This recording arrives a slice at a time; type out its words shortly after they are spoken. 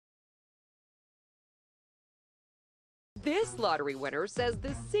This lottery winner says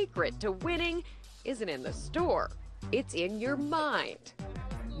the secret to winning isn't in the store, it's in your mind.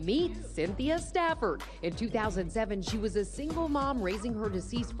 Meet Cynthia Stafford. In 2007, she was a single mom raising her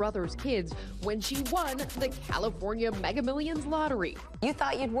deceased brother's kids when she won the California Mega Millions lottery. You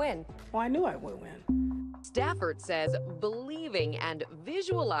thought you'd win. Well, I knew I would win. Stafford says believing and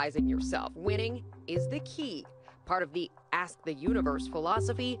visualizing yourself winning is the key, part of the Ask the Universe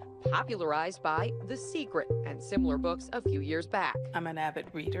philosophy popularized by The Secret and similar books a few years back. I'm an avid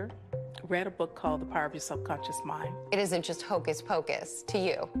reader. Read a book called The Power of Your Subconscious Mind. It isn't just hocus pocus to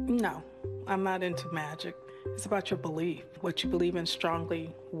you. No, I'm not into magic. It's about your belief. What you believe in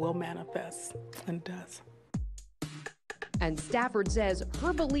strongly will manifest, and does. And Stafford says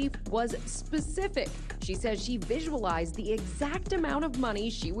her belief was specific. She says she visualized the exact amount of money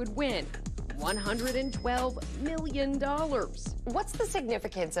she would win. $112 million. What's the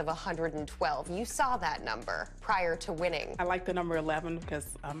significance of 112? You saw that number prior to winning. I like the number 11 because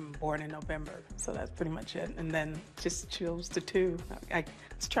I'm born in November, so that's pretty much it. And then just chose the 2. I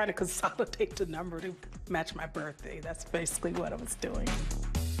was trying to consolidate the number to match my birthday. That's basically what I was doing.